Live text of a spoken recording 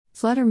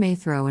Flutter may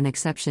throw an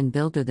exception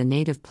builder the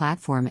native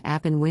platform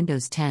app in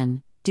Windows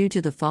 10, due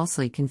to the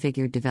falsely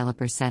configured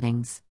developer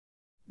settings.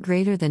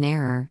 Greater than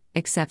error,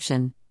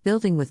 exception,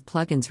 building with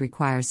plugins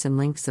requires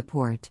symlink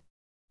support.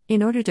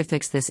 In order to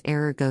fix this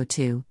error, go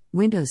to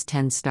Windows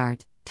 10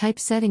 Start, type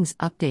Settings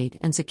Update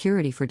and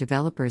Security for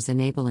Developers,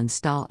 enable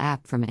Install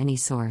App from any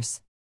source.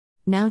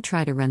 Now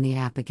try to run the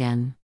app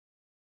again.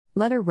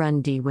 Let her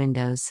run D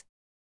Windows.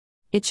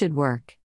 It should work.